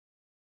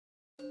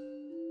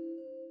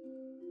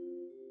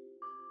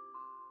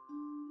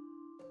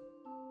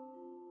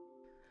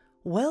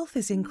Wealth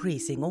is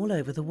increasing all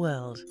over the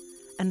world,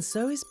 and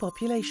so is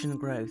population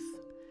growth.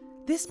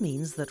 This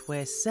means that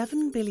we're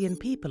 7 billion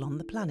people on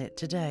the planet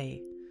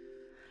today.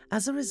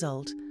 As a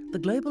result, the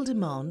global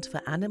demand for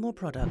animal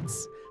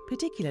products,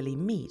 particularly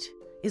meat,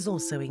 is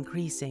also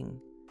increasing.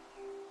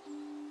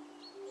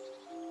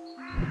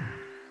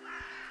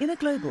 In a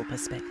global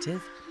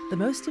perspective, the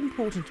most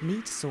important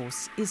meat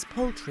source is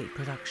poultry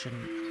production.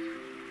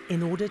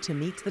 In order to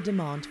meet the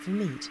demand for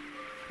meat,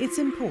 it's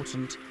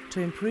important to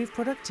improve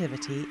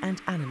productivity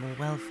and animal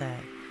welfare.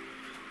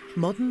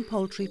 Modern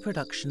poultry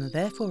production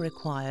therefore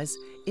requires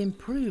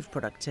improved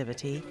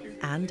productivity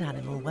and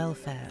animal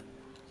welfare.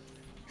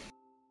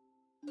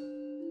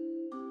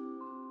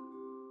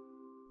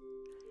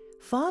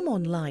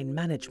 FarmOnline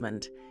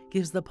management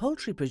gives the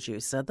poultry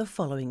producer the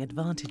following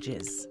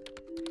advantages: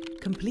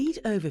 complete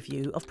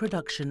overview of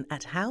production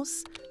at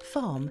house,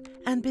 farm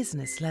and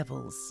business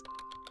levels.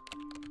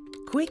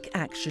 Quick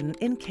action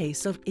in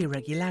case of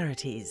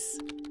irregularities.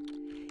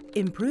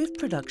 Improved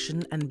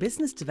production and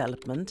business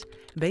development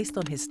based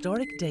on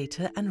historic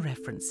data and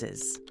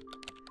references.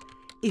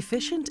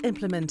 Efficient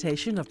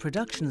implementation of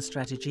production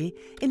strategy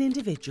in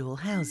individual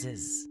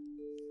houses.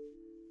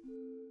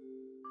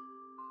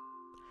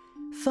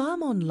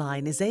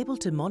 FarmOnline is able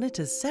to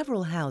monitor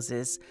several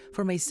houses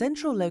from a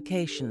central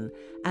location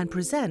and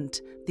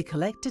present the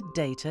collected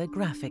data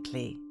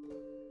graphically.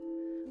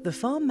 The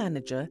farm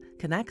manager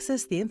can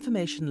access the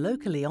information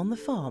locally on the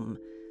farm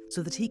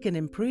so that he can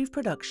improve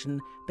production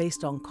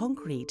based on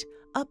concrete,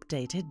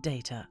 updated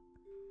data.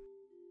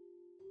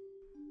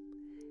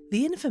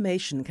 The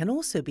information can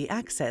also be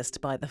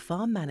accessed by the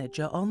farm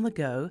manager on the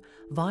go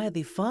via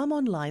the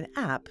FarmOnline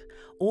app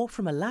or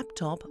from a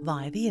laptop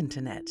via the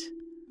internet.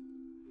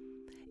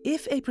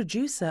 If a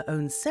producer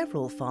owns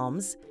several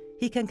farms,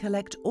 he can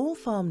collect all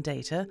farm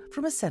data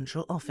from a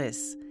central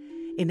office,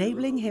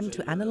 enabling him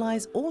to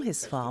analyze all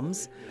his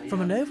farms from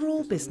an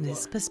overall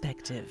business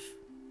perspective.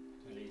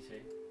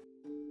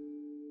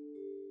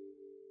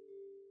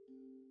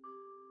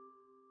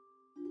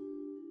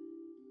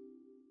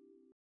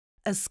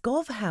 A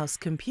SKOV house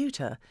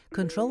computer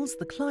controls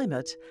the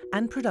climate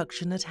and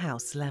production at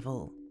house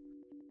level.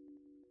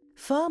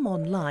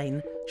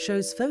 FarmOnline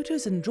shows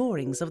photos and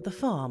drawings of the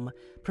farm,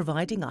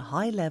 providing a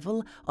high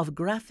level of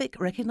graphic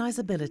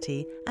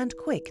recognizability and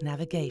quick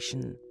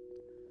navigation.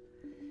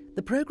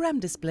 The program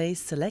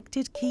displays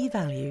selected key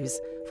values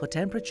for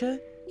temperature,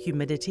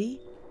 humidity,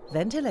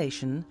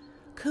 ventilation,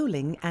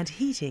 cooling and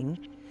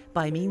heating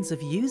by means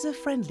of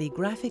user-friendly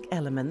graphic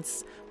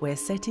elements where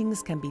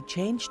settings can be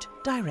changed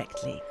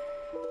directly.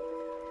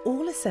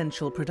 All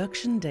essential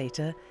production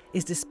data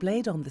is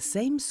displayed on the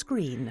same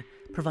screen,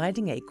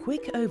 providing a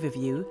quick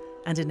overview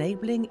and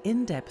enabling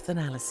in-depth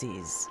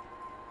analyses.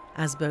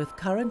 As both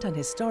current and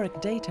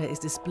historic data is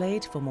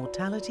displayed for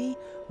mortality,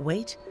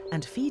 weight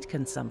and feed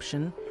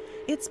consumption,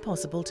 it's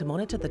possible to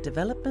monitor the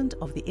development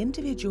of the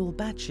individual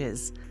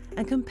batches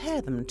and compare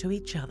them to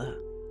each other.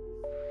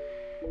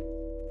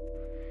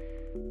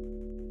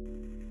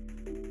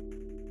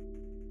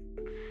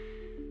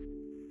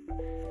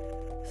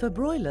 For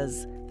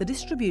broilers, the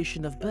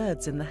distribution of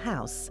birds in the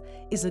house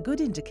is a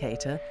good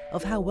indicator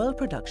of how well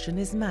production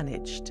is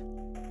managed.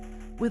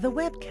 With a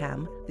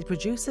webcam, the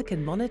producer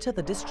can monitor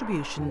the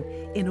distribution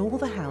in all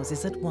the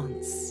houses at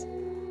once.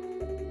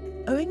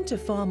 Owing to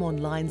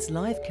FarmOnline's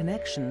live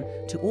connection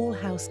to all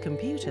house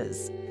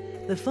computers,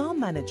 the farm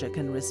manager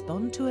can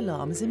respond to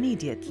alarms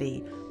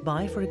immediately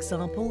by, for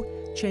example,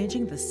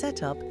 changing the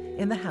setup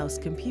in the house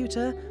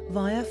computer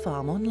via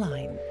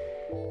FarmOnline.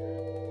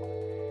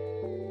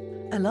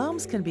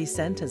 Alarms can be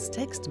sent as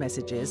text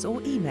messages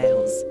or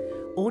emails,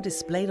 or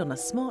displayed on a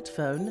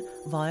smartphone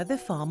via the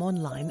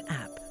FarmOnline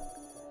app.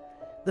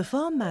 The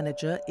farm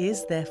manager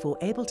is therefore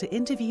able to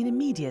intervene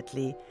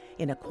immediately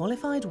in a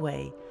qualified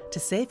way to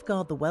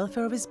safeguard the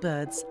welfare of his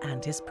birds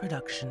and his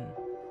production.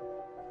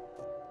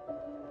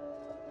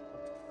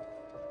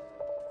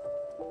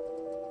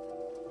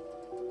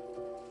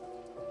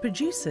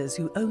 Producers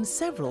who own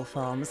several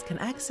farms can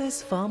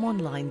access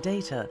FarmOnline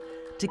data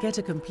to get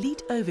a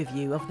complete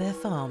overview of their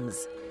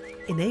farms,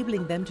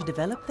 enabling them to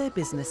develop their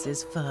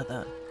businesses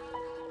further.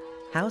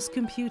 House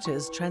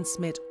computers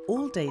transmit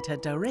all data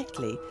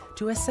directly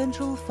to a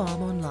central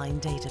FarmOnline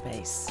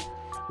database,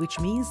 which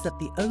means that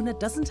the owner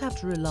doesn't have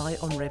to rely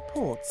on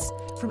reports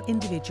from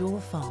individual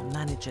farm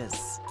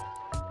managers.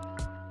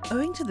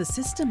 Owing to the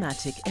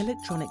systematic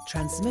electronic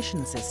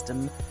transmission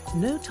system,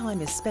 no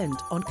time is spent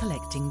on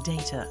collecting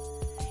data.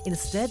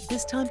 Instead,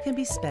 this time can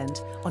be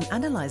spent on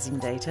analyzing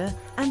data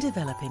and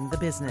developing the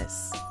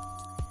business.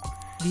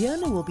 The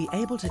owner will be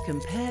able to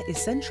compare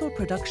essential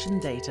production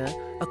data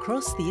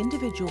across the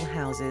individual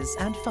houses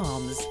and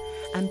farms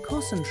and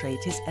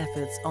concentrate his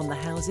efforts on the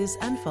houses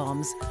and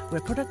farms where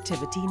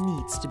productivity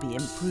needs to be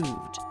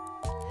improved.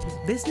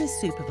 Business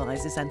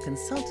supervisors and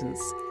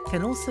consultants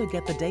can also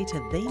get the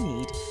data they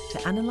need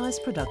to analyze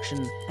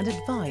production and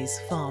advise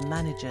farm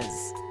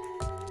managers.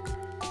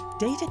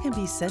 Data can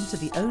be sent to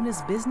the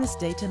owner's business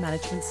data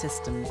management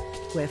system,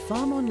 where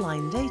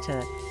FarmOnline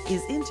data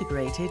is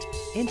integrated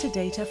into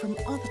data from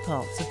other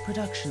parts of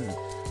production,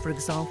 for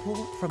example,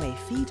 from a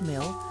feed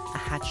mill, a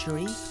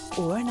hatchery,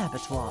 or an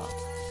abattoir.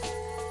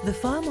 The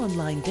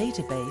FarmOnline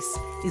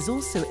database is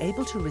also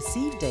able to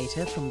receive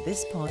data from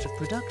this part of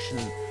production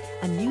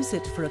and use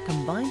it for a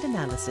combined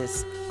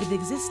analysis with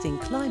existing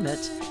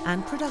climate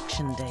and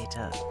production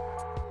data.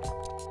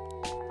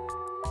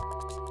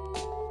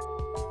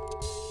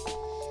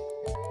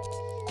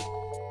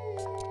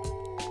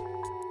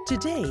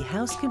 Today,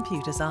 house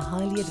computers are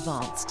highly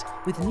advanced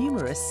with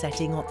numerous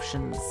setting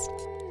options.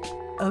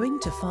 Owing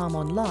to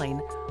FarmOnline,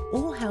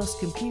 all house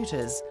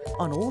computers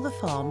on all the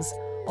farms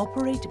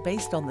operate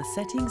based on the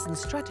settings and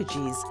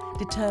strategies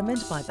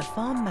determined by the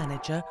farm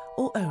manager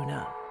or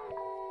owner.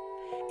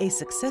 A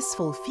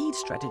successful feed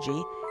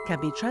strategy can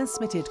be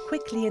transmitted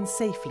quickly and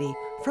safely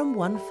from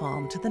one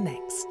farm to the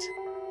next.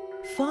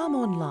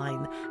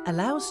 FarmOnline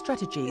allows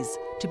strategies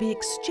to be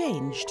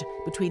exchanged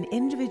between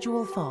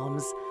individual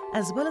farms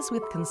as well as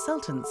with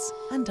consultants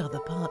and other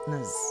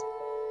partners.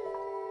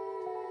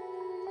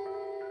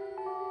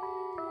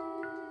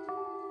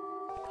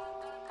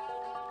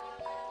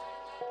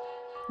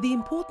 The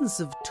importance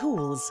of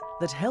tools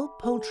that help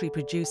poultry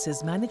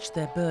producers manage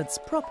their birds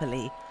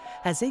properly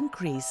has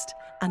increased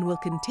and will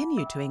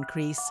continue to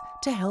increase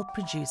to help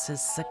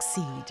producers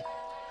succeed.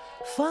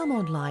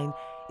 FarmOnline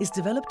is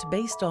developed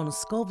based on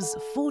SKOV's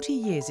 40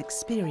 years'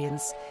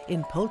 experience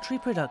in poultry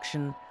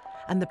production,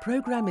 and the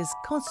program is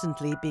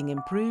constantly being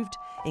improved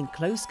in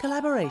close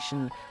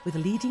collaboration with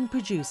leading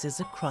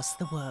producers across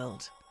the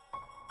world.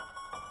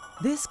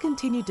 This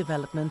continued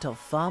development of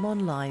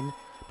FarmOnline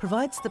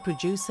provides the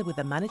producer with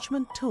a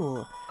management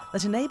tool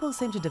that enables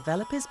him to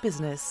develop his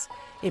business,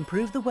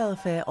 improve the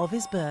welfare of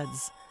his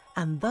birds,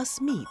 and thus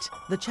meet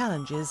the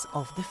challenges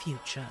of the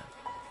future.